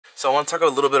So I want to talk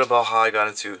a little bit about how I got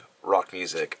into rock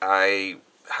music. I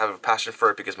have a passion for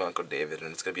it because of my Uncle David,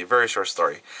 and it's going to be a very short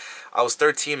story. I was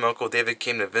 13, my Uncle David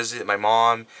came to visit my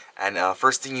mom, and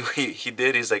first thing he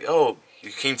did, he's like, oh, he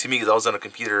came to me because I was on a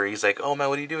computer. He's like, oh man,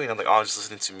 what are you doing? I'm like, oh, I'm just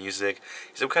listening to music.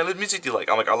 He's like, what kind of music do you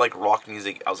like? I'm like, I like rock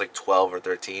music. I was like 12 or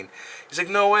 13. He's like,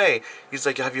 no way. He's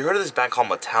like, have you heard of this band called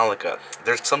Metallica?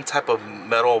 There's some type of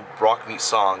metal rock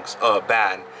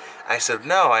band. I said,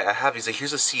 no, I have. He's like,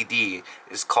 here's a CD.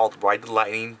 It's called Ride the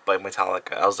Lightning by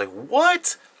Metallica. I was like,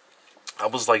 what? I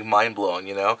was like mind blown,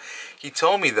 you know? He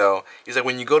told me though, he's like,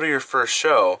 when you go to your first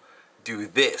show, do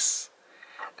this.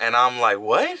 And I'm like,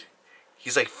 what?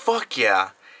 He's like, fuck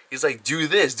yeah. He's like, do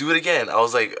this, do it again. I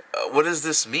was like, what does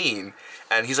this mean?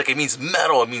 And he's like, it means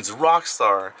metal, it means rock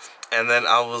star. And then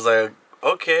I was like,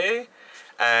 okay.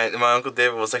 And my Uncle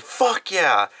David was like, fuck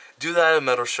yeah. Do that at a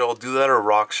metal show, do that at a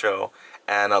rock show.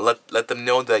 And let them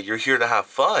know that you're here to have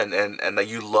fun and that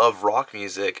you love rock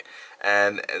music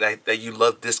and that you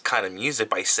love this kind of music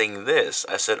by saying this.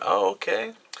 I said, oh,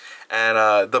 okay.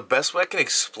 And the best way I can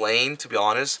explain, to be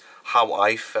honest, how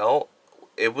I felt,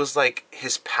 it was like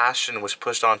his passion was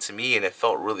pushed onto me and it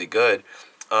felt really good.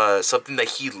 Something that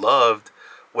he loved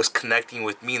was connecting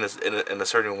with me in a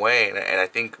certain way. And I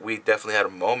think we definitely had a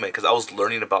moment because I was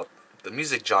learning about the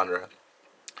music genre.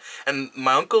 And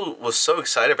my uncle was so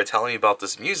excited by telling me about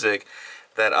this music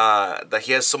that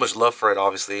he has so much love for it,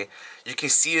 obviously. You can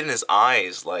see it in his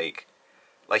eyes, like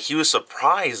he was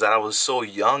surprised that I was so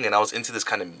young and I was into this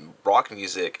kind of rock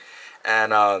music.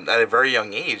 And at a very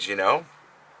young age, you know.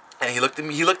 And he looked at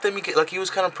me like he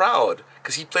was kind of proud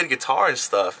because he played guitar and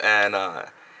stuff. And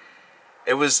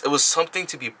it was something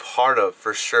to be part of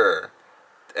for sure.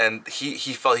 And he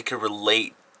felt he could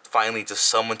relate finally to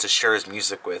someone to share his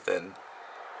music with. And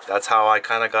that's how I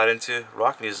kind of got into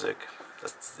rock music.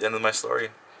 That's the end of my story.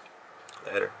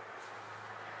 Later.